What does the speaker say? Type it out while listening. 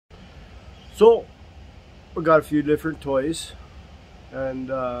So we got a few different toys,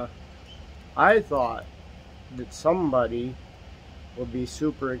 and I thought that somebody would be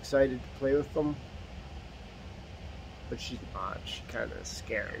super excited to play with them, but she's not. She's kind of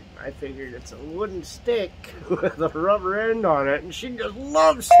scared. I figured it's a wooden stick with a rubber end on it, and she just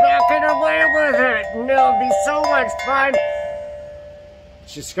loves smacking away with it, and it'll be so much fun.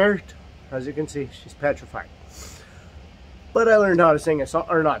 She's scared, as you can see. She's petrified. But I learned how to sing a song,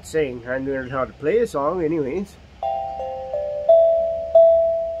 or not sing, I learned how to play a song anyways.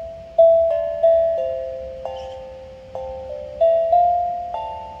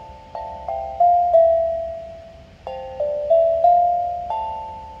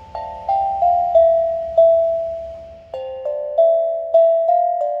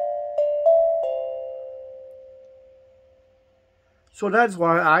 So that's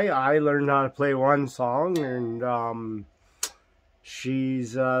why I learned how to play one song, and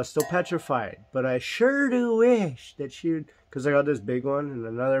she's still petrified. But I sure do wish that she would, because I got this big one, and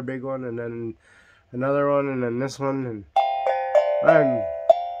another big one, and then another one, and then this one, and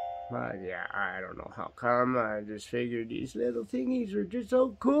yeah, I don't know how come. I just figured these little thingies are just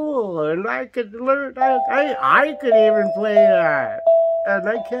so cool, and I could learn, I could even play that, and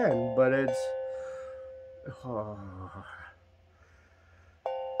I can, but it's, oh.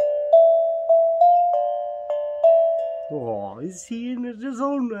 Oh, is he in it? It's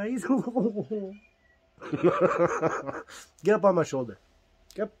so nice. Get up on my shoulder.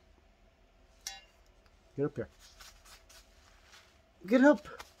 Get up. Get up here. Get up.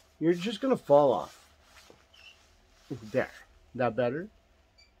 You're just going to fall off. There. That better?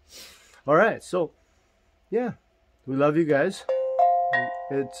 Alright, so, yeah. We love you guys.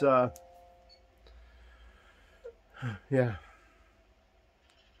 It's, yeah.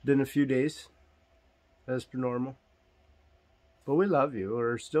 Been a few days. As per normal. But we love you.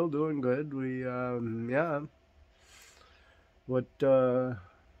 We're still doing good. We, yeah. What, yeah.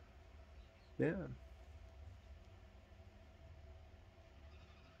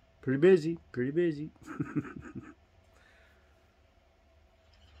 Pretty busy. Pretty busy.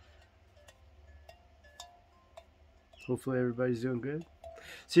 Hopefully everybody's doing good.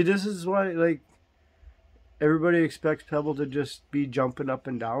 See, this is why, like, everybody expects Pebble to just be jumping up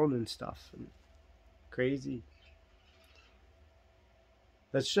and down and stuff. And crazy.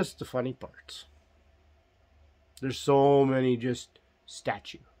 That's just the funny parts. There's so many just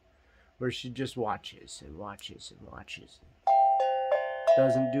statue where she just watches and watches and watches and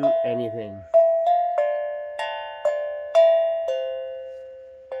doesn't do anything.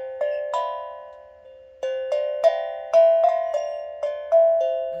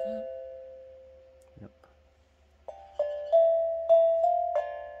 Yep.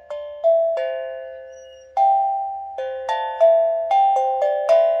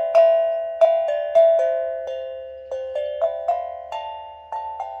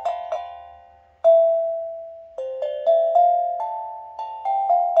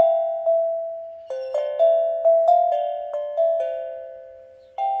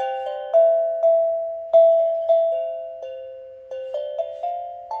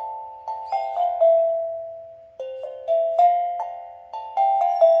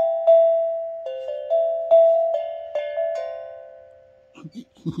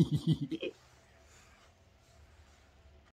 Hehehehe